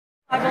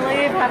I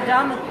believe, have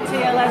done the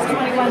TLS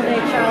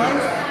 21-day challenge,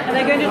 and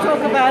they're going to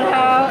talk about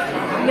how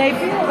they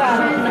feel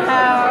about it and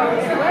how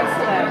it works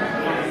for them.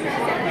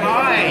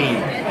 Hi,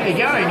 how you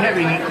going?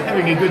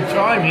 Having a good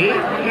time here?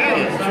 Yeah,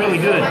 it's really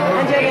good.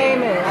 And your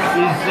name is?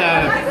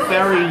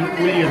 Barry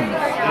Williams.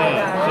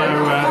 Yeah, so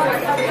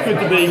it's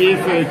good to be here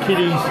for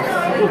Kitty's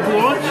book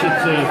launch.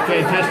 It's a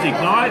fantastic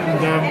night,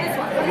 and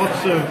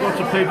lots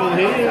of people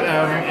here,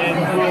 and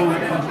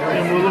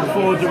we'll look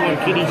forward to what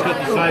Kitty's got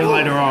to say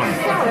later on.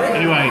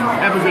 Anyway,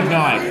 have a good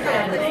night.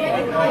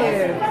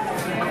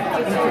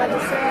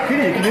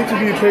 Kitty, you can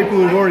interview people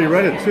who've already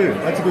read it too.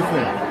 That's a good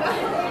thing.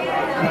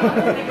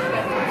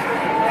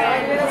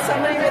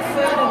 Somebody with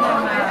food in their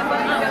mouth.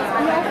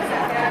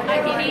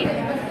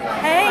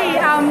 Hey,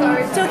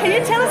 so can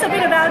you tell us a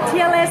bit about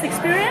TLS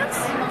experience?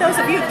 Those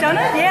of you who've done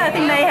it? Yeah, I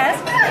think May has.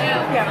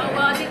 Yeah.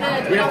 Well, I think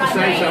You have to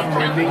say something,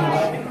 Wendy.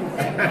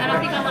 and I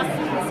think I lost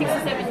 6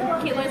 or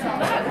 7 kilos from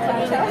that.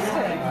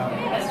 Fantastic.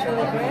 That's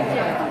really great.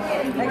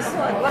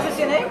 Excellent. What was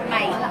your name?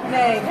 May.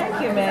 May.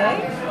 Thank you,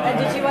 May. And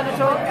did you want to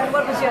talk? And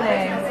what was your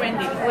name?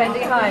 Wendy.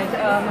 Wendy, hi.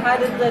 How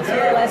did the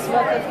TLS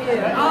work with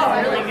you? Oh,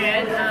 really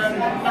good.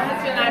 My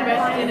husband and I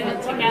both did it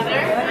together.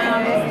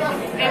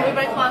 And we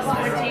both lost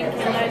 14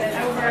 kilos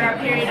over a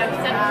period of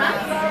 7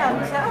 months.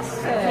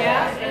 Fantastic.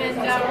 Yeah, and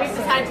we've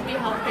decided to be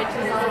health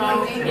coaches as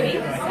well with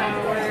Kitty. So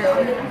we're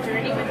on a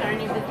journey with our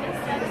new business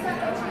and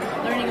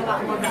learning a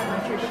lot more about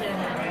nutrition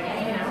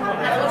and, how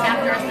to look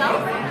after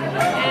ourselves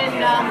and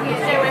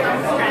stay away from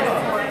stress.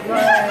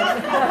 Right.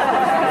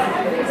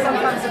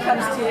 Sometimes it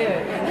comes to you.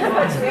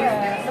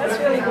 Yeah, that's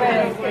really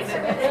great. That's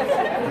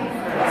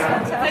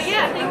fantastic. But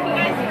yeah, thank you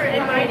guys for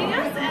inviting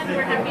us, and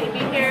we're happy to be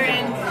here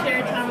and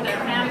share time with our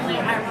family,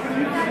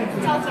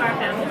 tell to our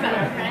family about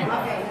our friends.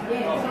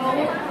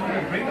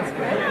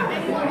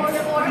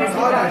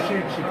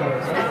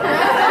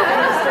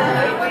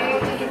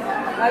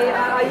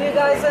 Are you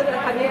guys,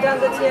 have you done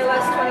the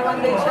TLS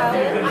 21-day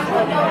challenge?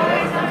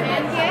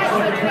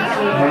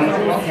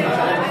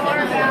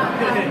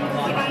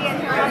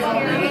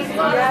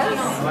 Yes.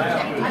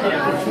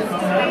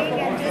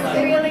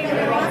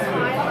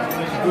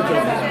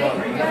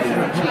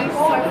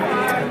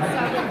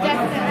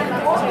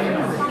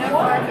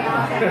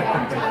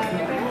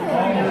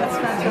 That's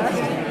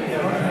fantastic.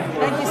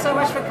 Thank you so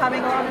much for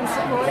coming on and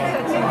supporting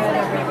us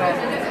everywhere.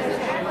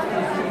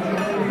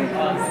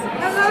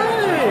 Hello!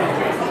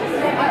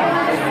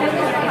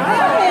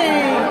 Hi!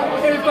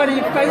 Everybody,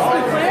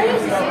 Facebook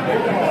friends?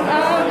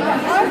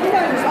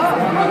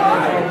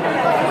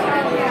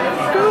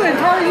 Good,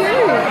 how are you?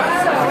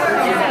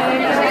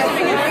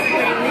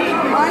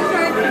 I'm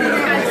going to the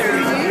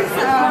news.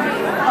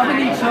 I've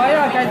been enjoying it.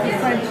 I go to the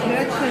same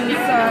church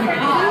as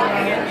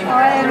I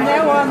am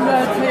now on the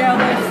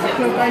TLS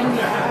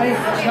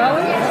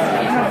challenge,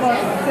 and I've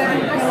lost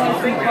 7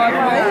 kilos in 5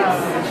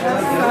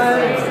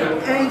 weeks.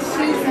 And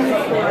she's an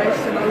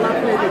inspiration. I love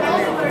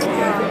her to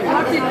death.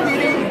 Love you,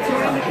 Kitty.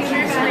 Join the Kitty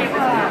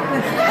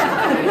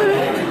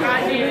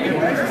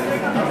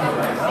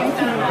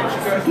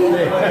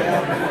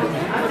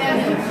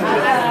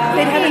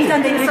They haven't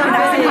done the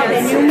introduction how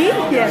they knew me?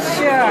 Yes,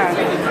 sure.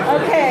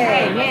 Okay.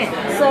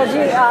 So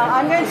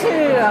I'm going to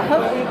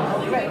hope you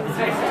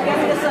get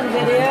into some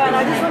video, and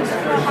I just want to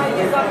know how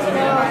you got to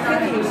know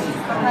Kitty.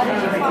 How did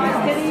you find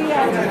Kitty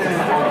and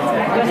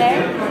your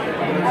name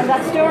and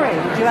that story?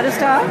 Do you want to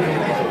start?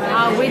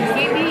 With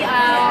Kitty,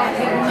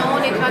 we've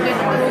known each other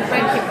through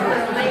friendship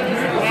group,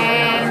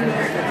 and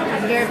a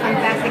very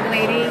fantastic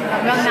lady,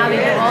 well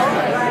knowledgeable,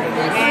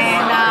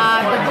 and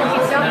the book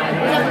itself,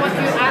 just what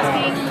you're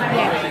asking,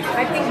 yeah,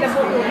 I think the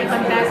book will be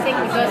fantastic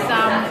because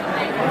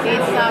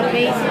it's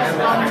based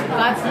on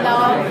God's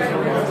love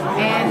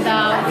and the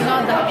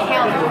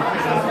health,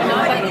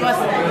 that was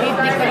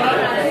biblically.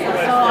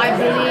 So I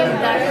believe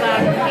that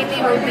Kitty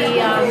will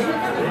be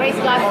praise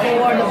God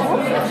for the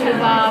book that you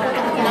have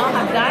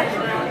done,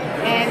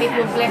 and it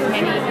will bless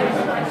many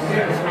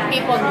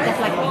people just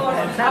like me.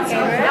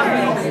 Okay.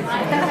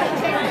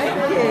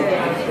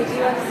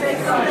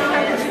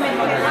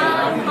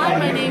 Hi,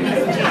 my name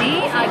is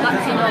Ginny. I got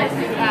to know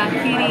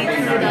Kitty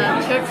through the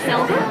church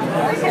cell group,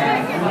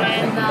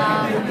 and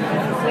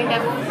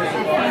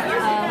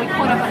we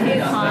caught up a few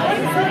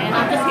times, and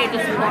I'm just here to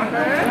support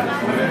her.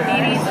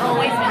 Kitty's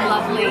always been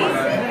lovely.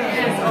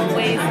 She's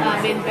always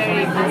been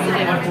very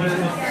positive, and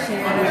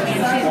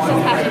she's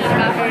just passionate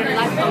about her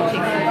life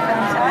coaching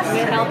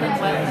with health and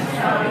wellness.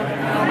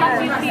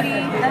 Thank you, Kitty.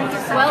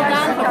 Well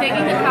done for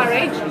taking the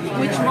courage,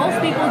 which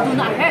most people do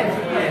not have,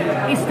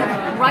 is to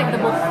write the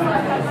book. A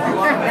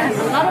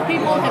lot of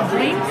people have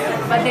dreams,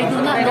 but they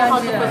do not know how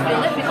to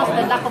fulfill it because of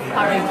the lack of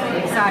courage.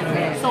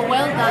 Exactly. So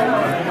well done,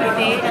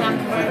 Kitty, and I'm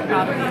very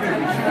proud of you.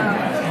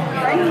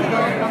 Thank you.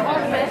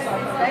 All the best.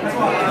 Thank you.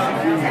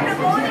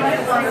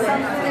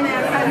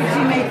 How did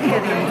you meet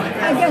Kitty?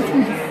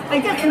 I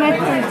just met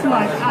her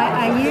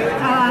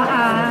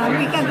a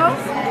week ago,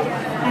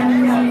 and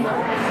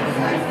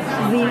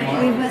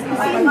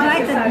she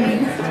invited me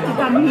to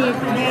come here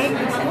today,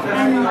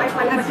 and I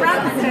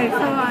promised her,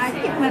 so I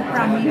keep her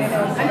promise.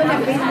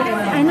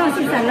 I know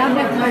she's a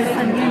lovely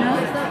person, you know,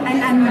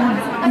 and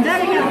I'm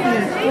very happy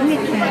to meet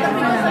her.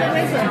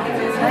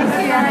 Thank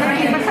you. And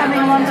thank you for coming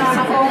along to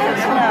support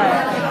us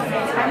tonight.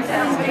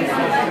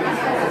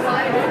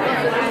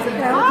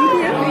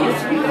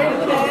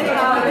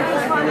 We're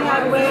just finding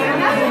out where you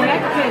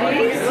met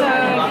Kitty, so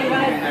if you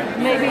want to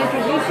maybe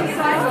introduce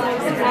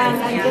yourself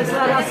and just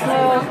let us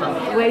know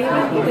where you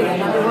met Kitty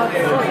and under what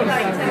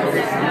circumstances.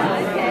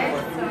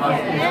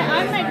 Yeah, I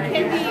met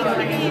Kitty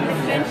in the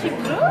friendship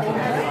group,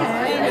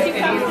 and she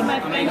comes to my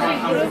friendship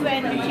group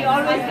and she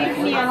always gives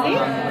me a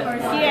lift,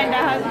 she and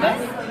her husband,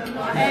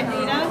 and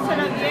you know, sort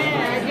of,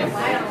 just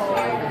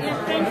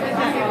friends with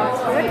her.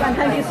 Great, and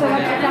thank you so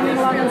much for coming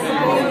along and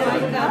supporting us.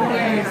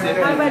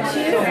 How about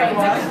you?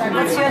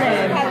 What's your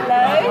name?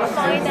 Hello,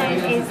 my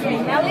name is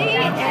Nelly,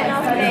 and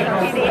I've met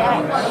Kitty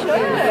at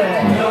church.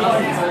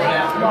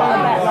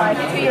 About like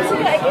 2 years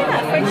ago,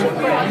 at friendship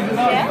group, and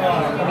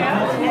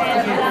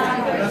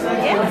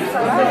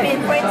we've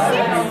been friends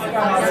since,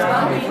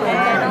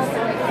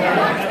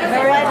 and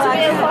very glad to be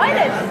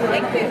invited.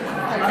 Thank you.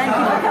 Thank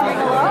you for coming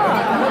along.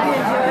 Hope you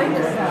enjoyed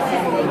yourself.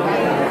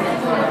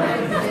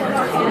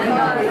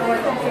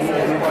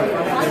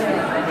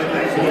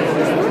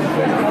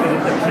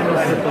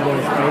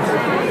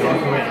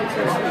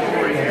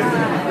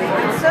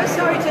 I'm so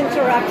sorry to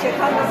interrupt your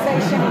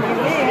conversation and your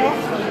meal,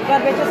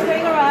 but we're just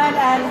going around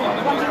and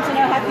wanting to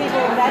know how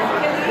people met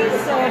Kitty.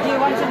 So do you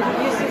want to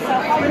introduce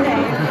yourself by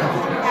name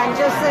and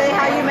just say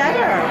how you met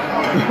her?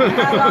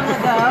 How long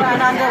ago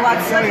and under what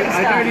circumstances?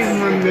 I don't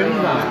even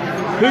remember.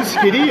 Who's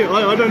Kitty?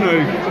 I don't know.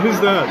 Who's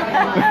that?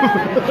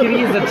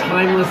 Kitty is a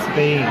timeless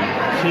being.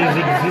 She has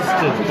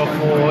existed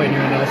before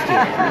anyone else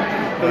did.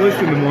 At least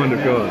in the mind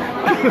of God.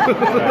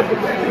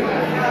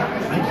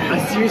 I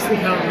seriously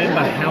can't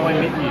remember how I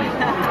met you.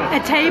 A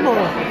table.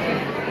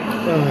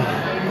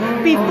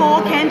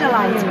 Before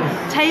candlelight.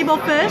 Table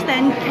first,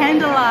 then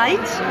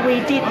candlelight.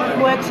 We did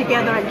work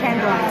together at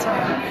candlelight.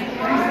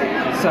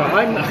 So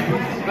I met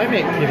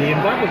Kitty in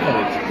Bible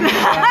college.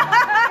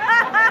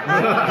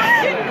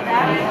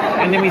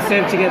 And then we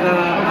served together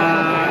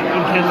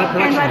in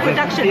Candlelight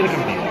Productions, theatre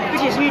company.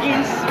 Which is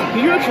Eugene's.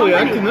 Did you actually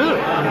act in that?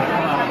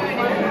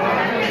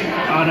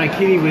 Oh no,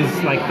 Kitty was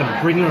like the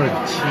bringer of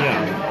cheer.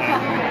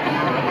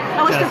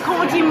 I was the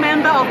core team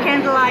member of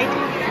Candlelight,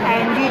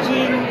 and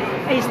Eugene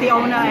is the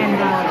owner and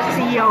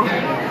CEO. I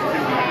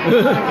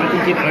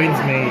think it owns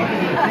me.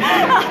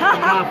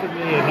 Half of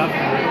me, half of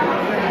me.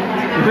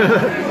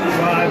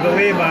 Well, I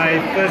believe I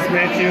first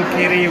met you,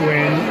 Kitty,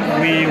 when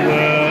we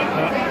were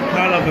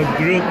part of a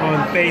group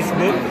on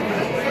Facebook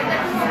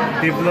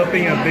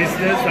developing a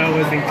business. I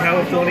was in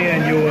California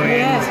and you were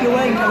you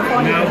were in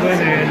California. Melbourne,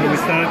 and we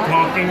started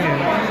talking.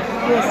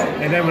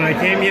 And then when I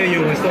came here,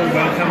 you were so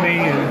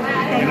welcoming and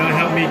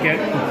helped me get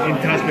in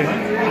touch with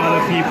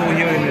other people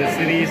here in the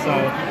city. So,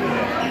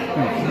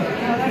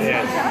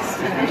 yes.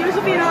 And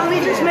Josephine, we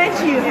just met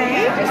you,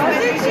 hey?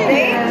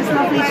 Yeah, it's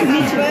lovely to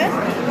meet you.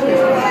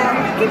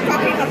 Keep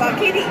talking about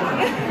Kitty.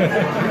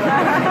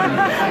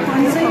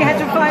 So you had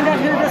to find out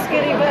who this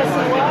Kitty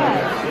person was.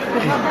 Well,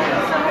 thank you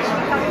so much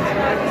for coming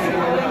tonight and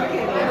supporting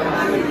Kitty.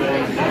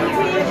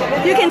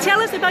 You can tell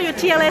us about your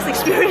TLS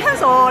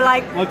experience, or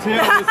like... My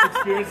TLS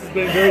experience has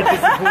been very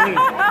disappointing.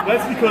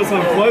 That's because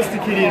I'm close to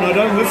Kitty and I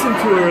don't listen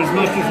to her as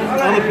much as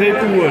other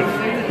people would.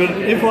 But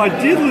if I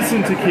did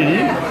listen to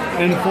Kitty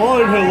and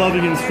followed her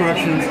loving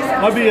instructions,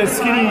 I'd be a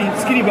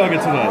skinny bugger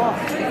today.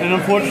 And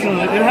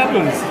unfortunately, it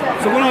happens.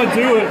 So when I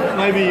do it,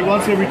 maybe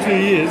once every 2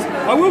 years,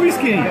 I will be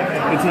skinny.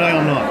 But today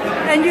I'm not.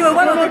 And you were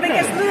one of the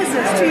biggest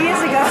losers 2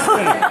 years ago.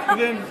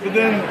 Yeah. But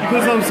then,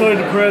 because I'm so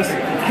depressed,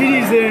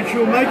 Kitty's there and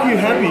she'll make you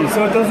happy,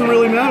 so it doesn't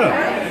really matter.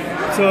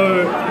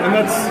 So, and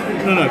that's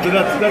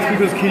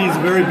because Kitty's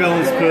a very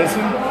balanced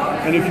person.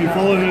 And if you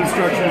follow her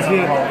instructions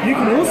here, you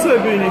can also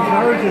be an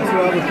encourager to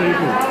other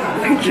people.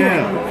 Thank you.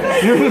 Yeah.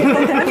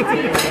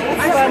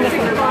 That's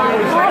wonderful.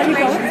 Oh, you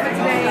go.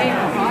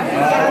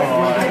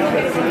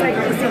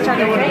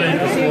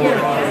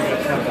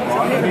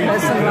 The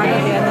person right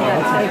at the end of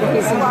that table,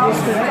 he's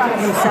introduced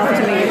himself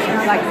to me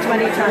like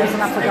 20 times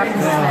and I've forgotten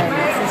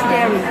his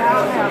name.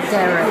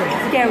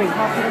 It's Gary.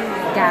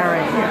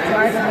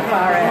 Right at the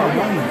far end.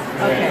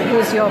 Okay,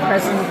 who's your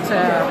present?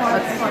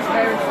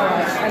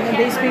 And then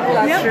these people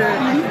are sure.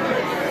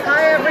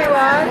 Hi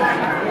everyone.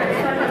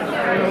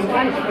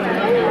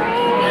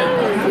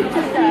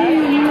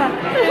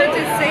 Good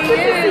to see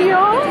you.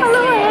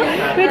 Hello.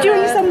 We're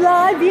doing some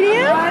live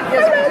video.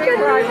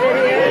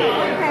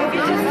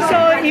 So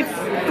if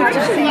good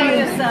to see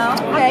you.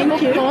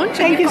 Thank you.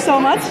 Thank you so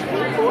much.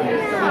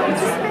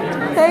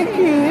 Thank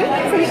you.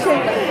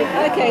 Appreciate it.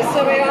 Okay,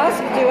 so we asked,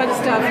 do you want to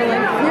start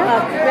filling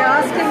up? We're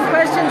asking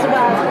questions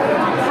about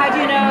how do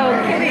you know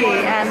Kitty,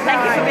 and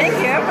thank you for being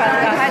here, but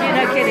how do you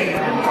know Kitty?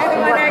 How do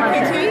I know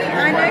Kitty?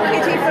 I know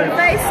Kitty from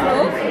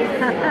Facebook,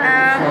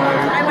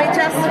 and we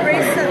just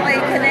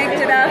recently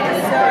connected after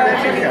so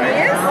many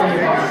years,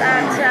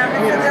 but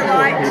it's a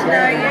delight to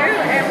know you,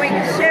 and we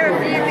share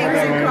a few things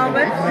in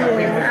common,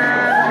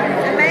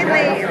 and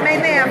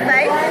mainly our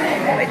faith,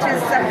 which is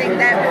something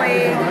that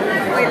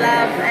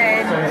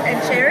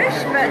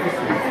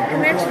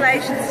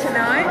congratulations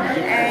tonight,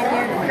 and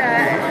you've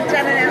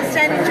done an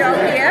outstanding job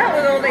here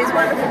with all these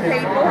wonderful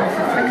people.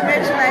 And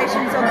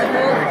congratulations on the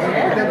book,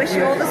 and I wish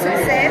you all the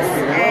success.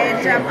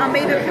 And I'm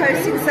even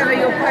posting some of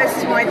your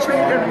posts to my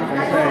children,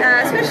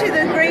 especially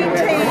the green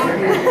tea.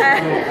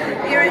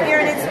 You're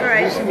an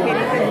inspiration, Kitty.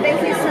 But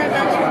thank you so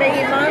much for being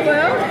in my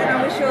world, and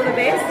I wish you all the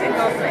best, and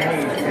God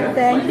bless.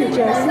 Thank you,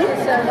 Jessie.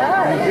 So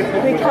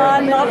we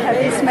can't not have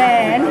this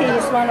man. He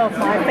is one of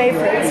my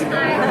favorites.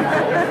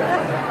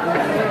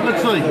 Let's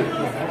see,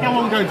 how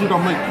long ago did I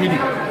meet Kitty?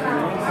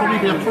 Probably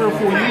about 3 or 4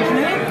 years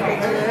now.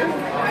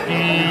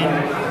 And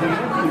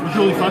it was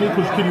really funny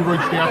because Kitty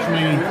reached out to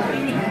me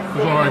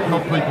because I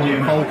help people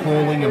in cold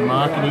calling and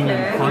marketing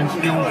and phone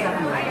skills.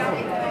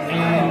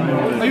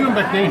 And even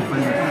back then,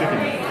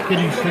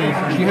 Kitty said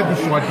she had this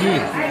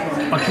idea,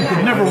 but she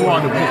could never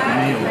write a book.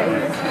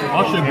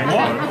 I said,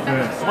 why?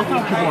 Why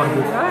can't you write a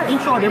book?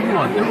 Inside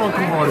everyone can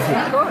write a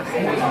book. I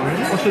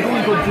said, all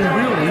you've got to do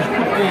really is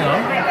put down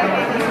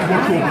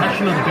what you're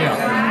passionate about.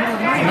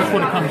 And that's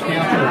what it comes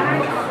down to.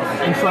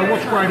 And so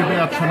what's great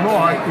about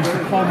tonight is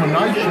the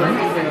culmination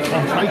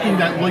of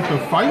taking that leap of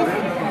faith.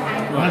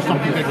 And that's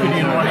something that Kitty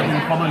and I have in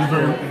common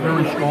very,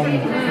 very strong,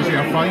 is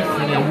our faith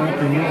and our walk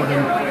in Lord.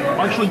 And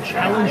I actually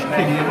challenged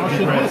Kitty and I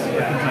said,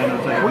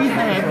 look, we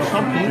have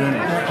something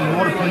that a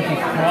lot of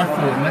people cry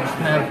for, and that's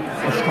to have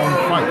a strong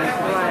faith.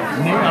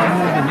 Now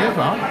more than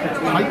ever,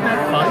 take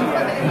that faith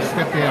and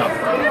step out.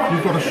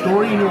 You've got a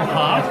story in your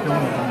heart,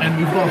 and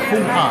you've got a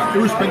full heart,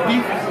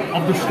 irrespective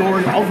of the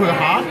story of her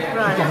heart.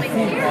 She's got a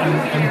full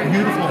and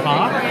beautiful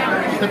heart.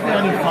 Step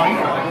out in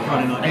faith,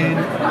 and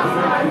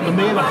the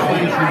man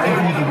upstairs will give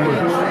you the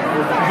words.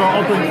 Because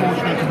I've been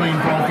fortunate to be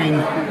involved in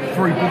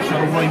 3 books that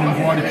I've been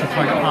invited to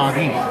take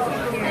part in.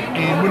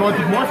 And when I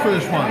did my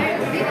first one,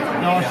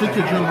 now I said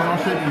to the gentleman, I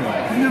said,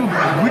 you've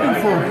never written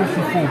for a book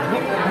before.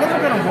 What am I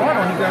going to write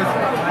on? He goes,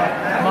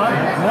 mate,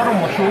 write on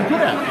what you're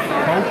good at.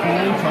 Cold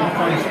calling,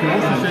 telephone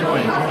skills, he said,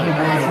 and the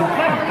words will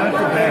come.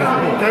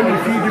 Gave me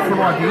a few different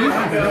ideas.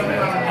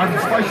 Over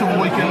the space of a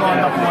weekend, I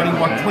ended up writing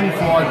like 25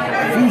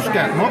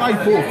 foolscap, not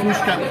A4,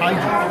 foolscap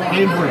pages,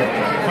 handwritten.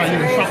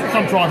 So,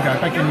 some time ago,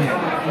 back in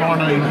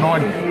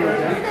 1990.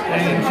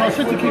 And so I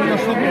said to Kitty, I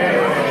said,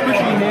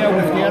 especially now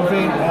with the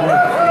advent of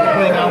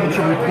being able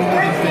to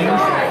record and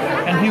things,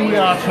 and here we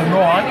are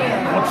tonight,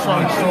 what's so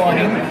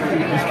exciting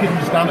is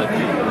Kitty's done it.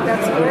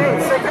 That's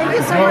great. So thank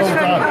you so much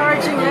for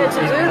encouraging her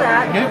to do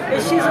that. Yeah.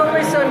 She's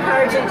always so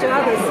encouraging to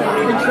others. So.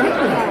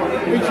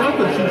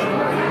 Exactly.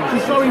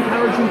 She's so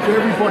encouraging to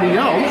everybody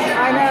else.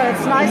 I know,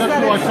 it's nice and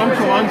that's that why it's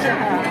sometimes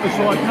it's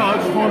like, no,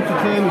 it's time to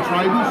turn the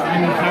tables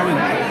and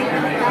encourage.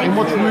 And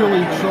what's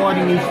really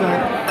exciting is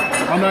that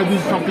I know this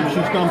is something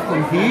she's done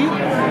from here.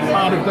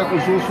 Part of that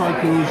was also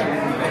because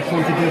she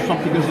wanted to do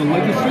something as a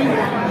legacy,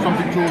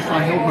 something to also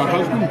help her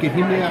husband, get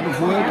him out of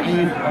work.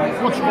 And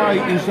what's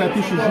great is that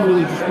this has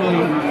really just been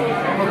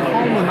a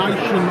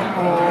culmination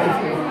of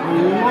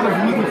a lot of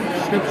little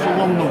steps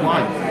along the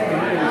way.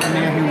 And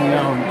now here we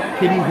are.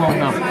 Kitty, well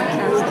done.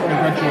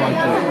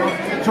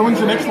 Congratulations. So when's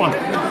the next one?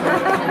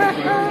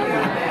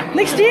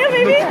 Next year,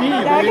 maybe? Next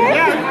year, okay.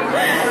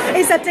 Yeah.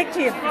 It's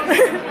addictive.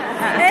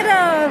 And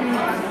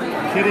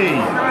Kitty.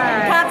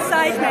 part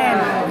size man.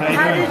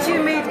 How did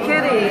you meet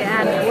Kitty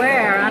and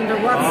where, under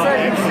what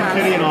circumstances?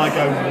 Kitty and I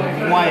go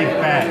way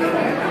back.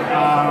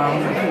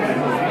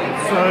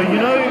 So you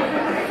know,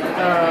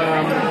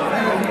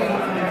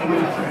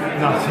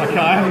 no, I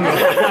haven't got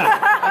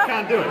I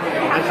can't do it.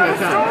 Actually, I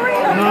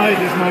can't. No,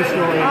 there's no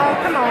story. Oh,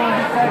 come on.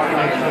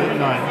 Actually,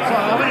 no. So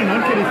I've only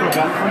known Kitty for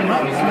about 3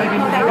 months, maybe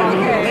a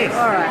little bit less.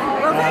 All right.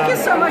 Well, thank you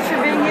so much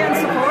for being here and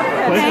supporting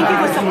us. Thank you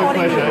for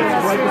supporting pleasure. me.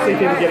 It's great to see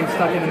people getting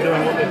stuck in and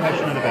doing what they're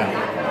passionate about.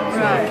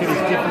 So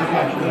Kitty's definitely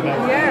passionate about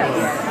what Yes.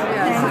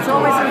 It's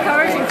always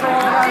encouraging for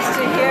all of us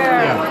to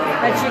hear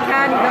that you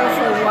can go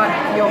for what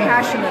you're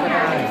passionate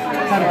about.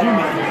 How did you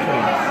meet Kitty?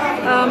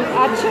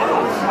 At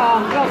church.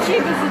 Well,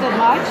 she visited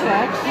my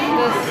church.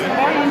 This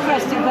very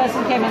interesting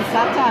person came and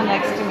sat down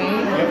next to me,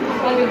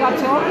 and we got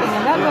talking,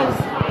 and that was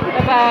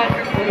about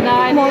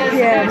 9 years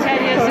ago,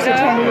 10 years ago.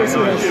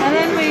 And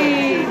then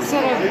we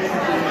sort of,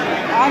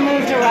 I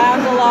moved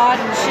around a lot,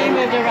 and she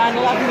moved around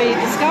a lot, and we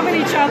discovered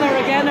each other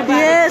again about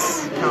a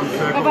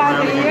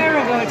year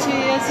ago, 2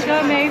 years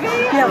ago, maybe.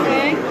 I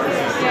think.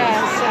 Yeah.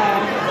 So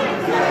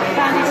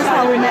found each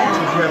other. Did you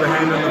have a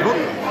hand in the book?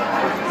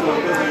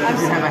 Did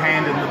you have a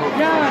hand in the book?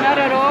 No, not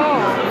at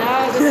all.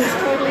 No, this is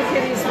totally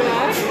Kitty's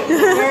work.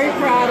 Very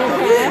proud of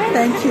her.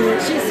 Thank you.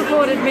 She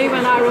supported me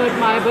when I wrote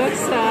my books,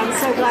 so I'm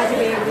so glad to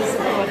be able to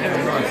support her.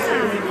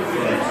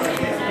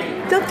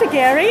 Dr.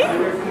 Gary?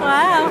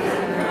 Wow.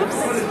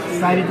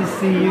 Excited to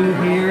see you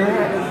here.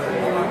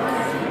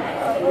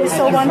 It's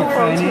so wonderful.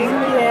 Training.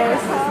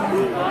 Yes.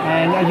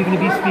 And are you going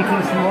to be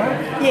speaking some more?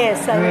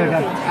 Yes, I Good.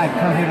 will. I've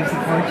come here to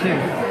support you.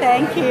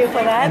 Thank you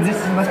for that. And this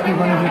must be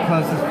one of your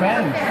closest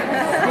friends.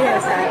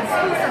 Yes.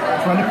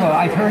 It's wonderful.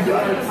 I've heard,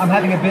 I'm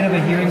having a bit of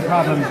a hearing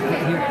problem. So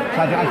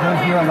I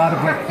don't hear a lot of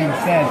what's being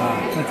said.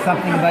 But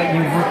something about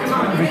you worked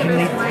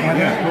originally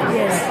together.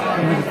 Yes.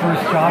 It was the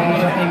first job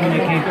or something when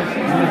you came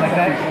like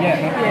that?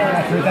 Yeah.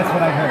 I've heard, that's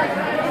what I heard.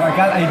 So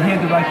I heard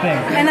the right thing.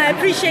 And I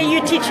appreciate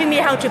you teaching me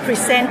how to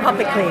present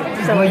publicly.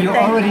 So well, you're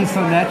already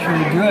so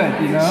naturally good,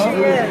 you know?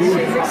 She is.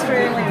 She's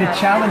extremely The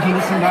challenge in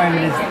this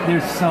environment is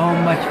there's so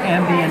much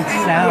ambient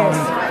sound.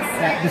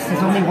 That this is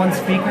only one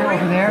speaker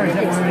over there. Is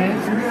that where it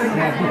is?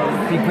 Yeah,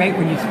 it'd be great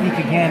when you speak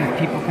again if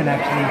people can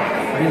actually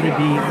really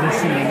be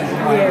listening as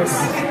well. Yes.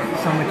 There's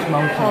so much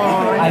motion.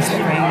 I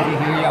strain to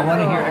hear you. I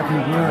want to hear every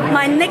word.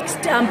 My next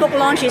book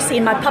launch is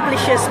in my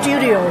publisher's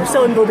studio,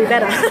 so it will be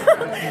better.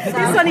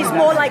 This one is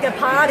more like a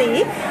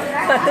party,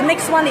 but the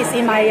next one is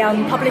in my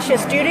publisher's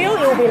studio.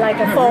 It will be like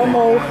a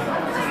formal.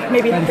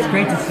 Maybe but it's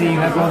great to see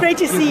you. Great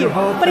to see you.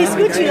 But it's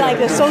good to like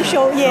a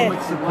social, so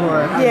much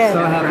support. Yeah. I'm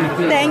so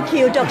happy. Thank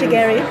you, Dr.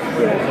 Gary.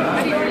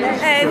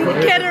 And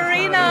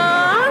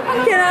Katerina,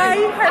 can I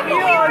have you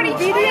on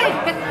video?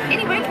 But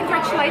anyway,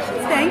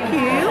 congratulations. Thank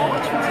you.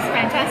 Which is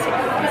fantastic.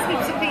 There's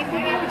heaps of people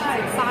here, which is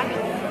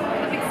exciting.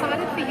 I'm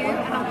excited for you,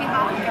 and on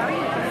behalf of Gary.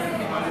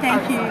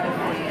 Thank you.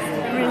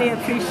 Really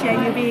appreciate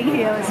you being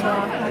here as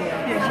well.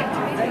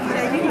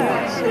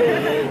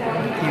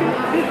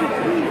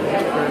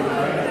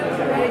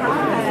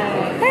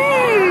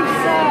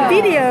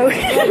 Video.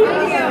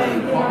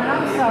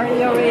 I'm sorry,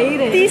 you're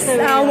eating. These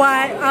are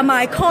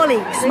my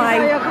colleagues, my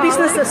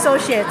business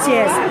associates,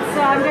 yes.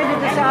 So I'm going to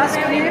just ask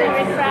you.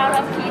 Very proud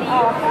of Kitty.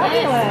 Oh,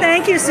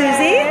 thank you,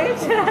 Susie.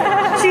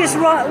 She's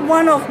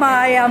one of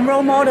my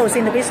role models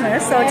in the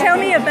business. So tell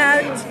me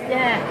about...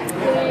 Yeah,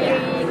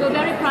 we're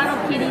very proud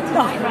of Kitty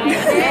tonight, right?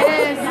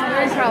 Yes,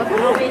 very proud.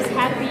 Always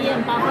happy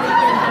and bubbly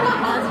and very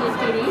positive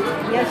Kitty.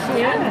 Yes,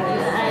 she is.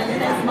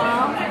 And her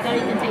smile, very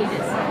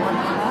contagious.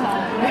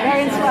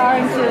 Very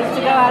inspiring to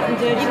go out and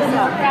do it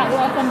yourself.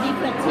 We're from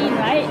different team,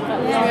 right?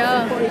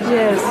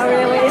 Yes. Oh,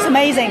 really? It's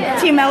amazing.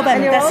 Team Melbourne,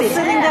 And you're that's all it.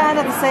 sitting down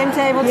at the same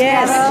table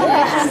Yes.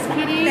 together.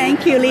 Kitty.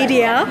 Thank you,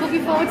 Lydia.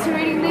 Looking forward to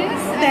reading this.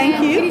 Thank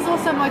and you. Kitty's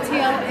also my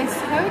TLS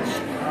coach,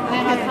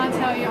 and I can't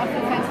tell you, I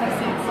feel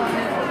fantastic. So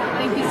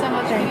thank you so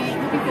much, Kitty.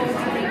 Looking forward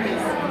to reading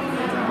this.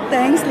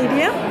 Thanks,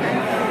 Lydia.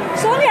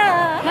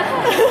 Sonia!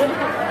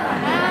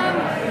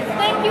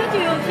 Thank you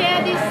to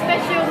share this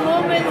special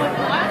moment with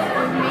us,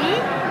 with me.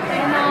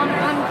 And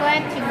I'm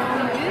glad to know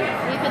you,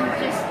 even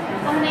just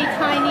only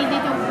tiny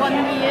little 1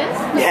 years.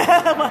 Yeah,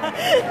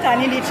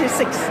 tiny little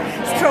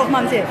 12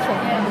 months. Yeah.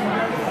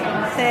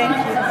 Thank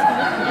you.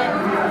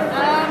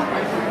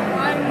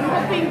 I'm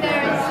hoping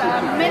there's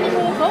many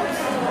more books.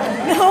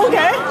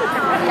 Okay.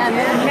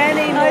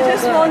 Many more I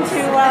just want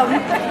to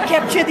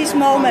capture this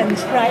moment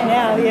right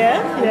now,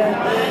 yeah?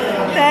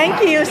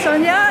 Thank you,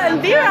 Sonia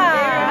and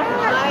Vera.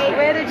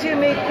 Where did you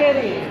meet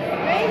Kitty?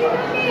 Where did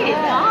we meet?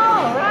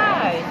 Oh,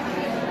 right.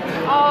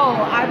 Oh,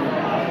 I'm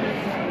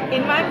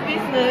in my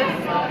business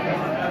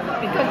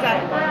because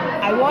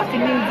I was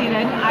in New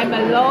Zealand. I'm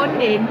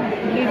alone in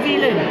New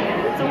Zealand.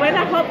 So when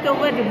I hopped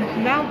over to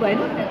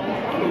Melbourne,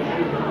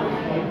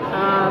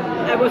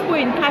 I was put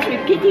in touch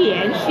with Kitty,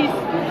 and she's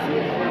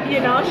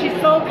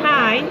so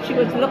kind. She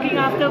was looking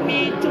after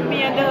me, took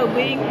me under her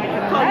wing,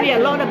 taught me a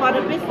lot about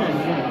the business.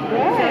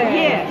 Right. So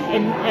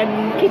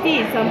and Kitty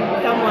is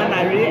someone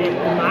I really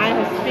admire,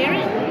 her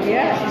spirit.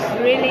 Yeah. She's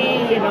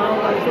really,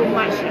 got so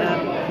much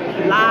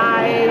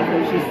life,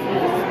 she's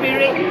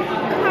spirit.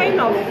 Kind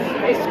of,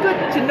 it's good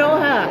to know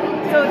her.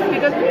 So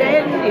because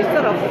then it's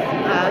sort of,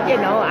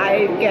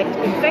 I get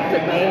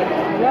infected by it.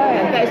 Right.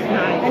 And that's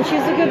nice. And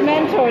she's a good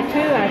mentor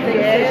too, I think.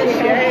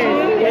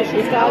 Yes,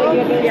 She's starting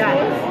your business.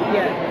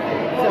 Yeah.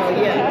 So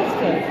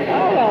Fantastic.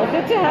 Oh well,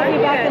 good to have you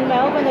back in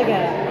Melbourne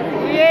again.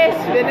 Yes,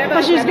 whenever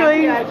But she's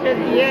going... back to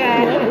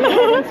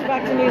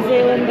New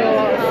Zealand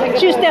or Singapore.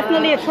 She's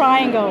definitely a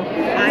triangle.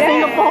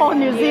 Singapore,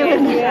 New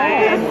Zealand.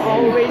 Yeah.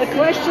 The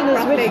question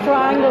is which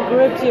triangle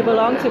group do you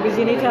belong to, because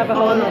you need to have a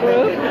whole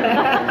group.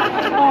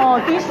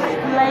 Oh, this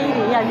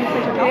lady. Yeah, you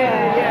said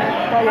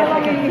How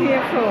long are you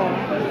here for?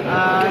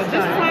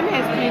 This time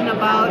has been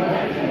about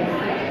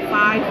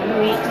 5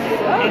 weeks.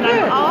 And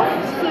I'm off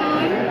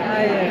soon.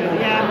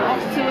 Yeah, I'm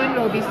off soon.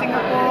 Will be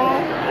Singapore.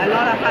 A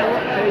lot of hard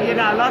work,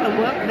 a lot of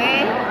work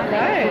there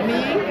for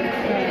me.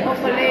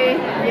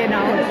 Hopefully,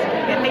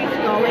 get things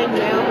going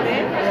well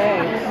there.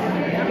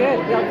 Good.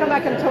 I'll come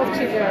back and talk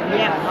to you.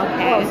 Yeah,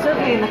 okay. Well,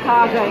 certainly in the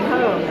car going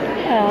home.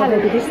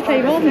 Look at this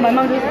table. My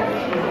mom just...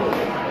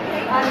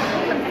 And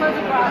you can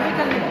photograph, you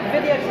can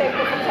videotape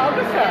the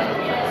photographer.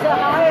 So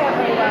hi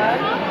everyone.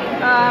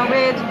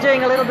 We're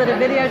doing a little bit of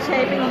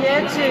videotaping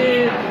here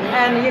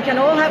and you can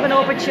all have an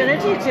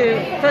opportunity to,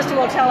 first of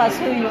all, tell us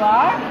who you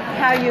are,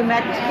 how you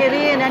met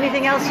Kitty, and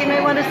anything else you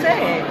may want to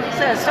say.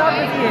 So start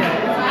with you.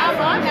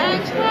 I'm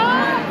Angela.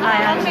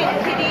 Hi, I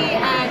met Kitty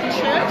at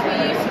church. We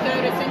used to go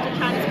to Central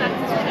Chinese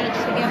Baptist Church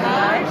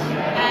together.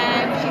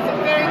 And she's a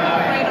very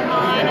good friend of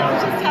mine. I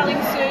was just telling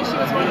Sue she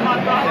was one of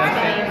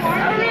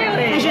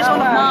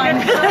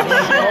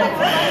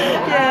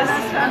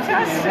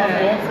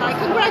Fantastic.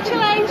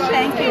 Congratulations.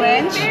 Thank you,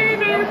 Ange. Very,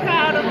 very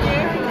proud of you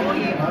for all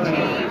you've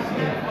achieved.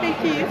 Thank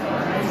you.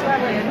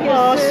 Here's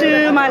Oh,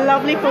 Sue, my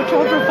lovely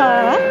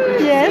photographer.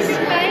 Yes.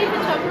 Today,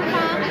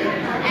 photographer,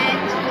 and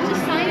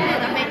just saying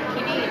that I met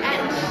Kitty at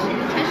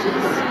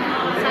Tasha's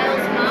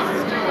sales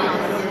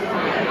masterclass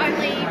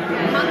only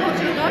a month or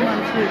two ago,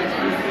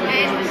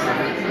 and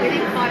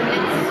within 5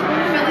 minutes,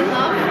 fell in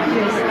love.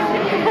 Yes.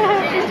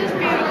 She's just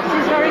beautiful.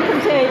 She's very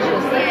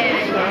contagious.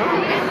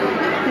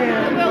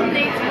 Yeah. The world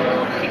needs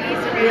more Kitties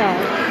around.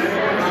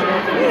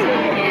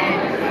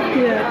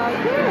 Yeah.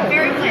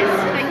 Very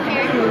blessed. Thank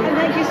you. And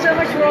thank you so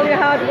much for all your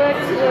hard work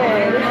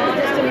today. This is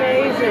just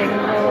amazing.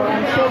 Oh,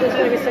 I'm sure there's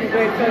going to be some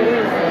great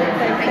photos.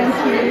 Thank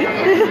you.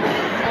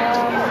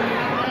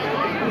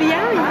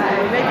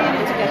 Maybe you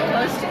need to get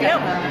close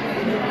together.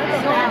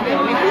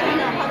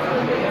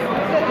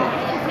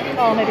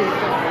 Oh, maybe.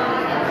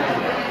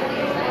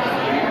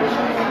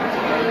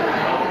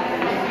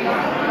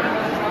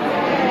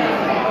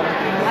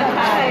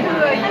 Okay, who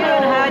are you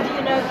and how do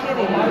you know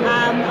Kitty?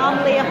 I'm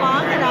Leah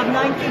Hong and I've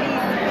known Kitty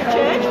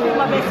Church with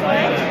my best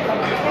friend.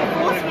 They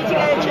forced me to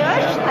go to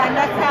church and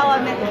that's how I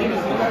met Kitty.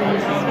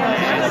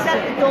 She was at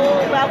the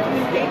door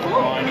welcoming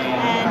people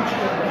and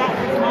that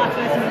was my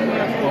first memory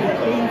of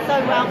her. Being so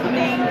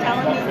welcoming,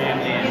 telling me,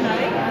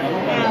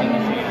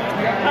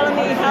 telling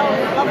me how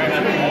lovely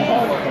she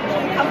is,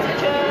 she comes to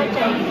church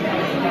and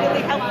being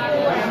really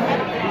helpful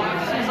and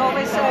she's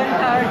always so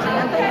encouraging.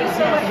 And thank you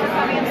so much for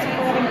coming and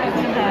supporting her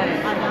today.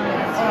 I know,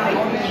 it's great.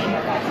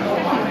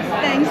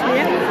 Thanks,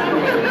 Leah.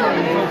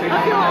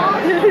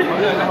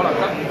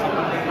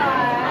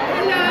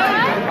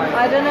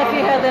 I don't know if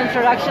you heard the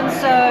introduction,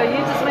 so you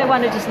just may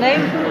want to just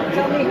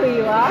tell me who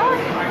you are.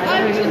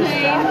 I'm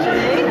Janine.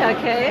 Janine,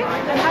 okay.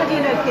 And how do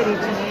you know Kitty,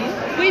 Janine?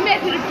 We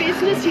met at a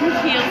business in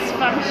Heels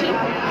function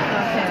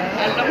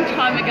a long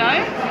time ago,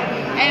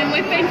 and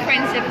we've been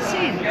friends ever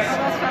since.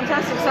 That's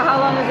fantastic. So how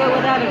long ago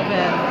would that have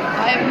been?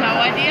 I have no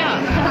idea.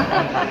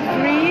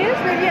 3 years,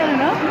 maybe, I don't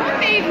know.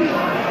 Maybe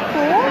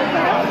 4,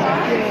 perhaps.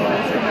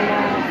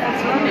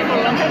 That's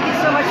wonderful. And thank you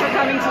so much for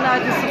coming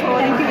tonight and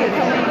supporting me.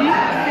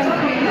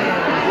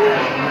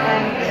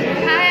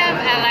 Hi, I'm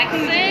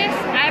Alexis.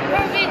 I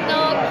probably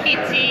know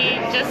Kitty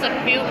just a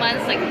few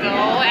months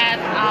ago at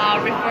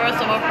refers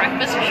over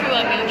breakfast through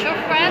a mutual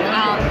friend,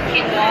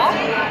 Kid Wall.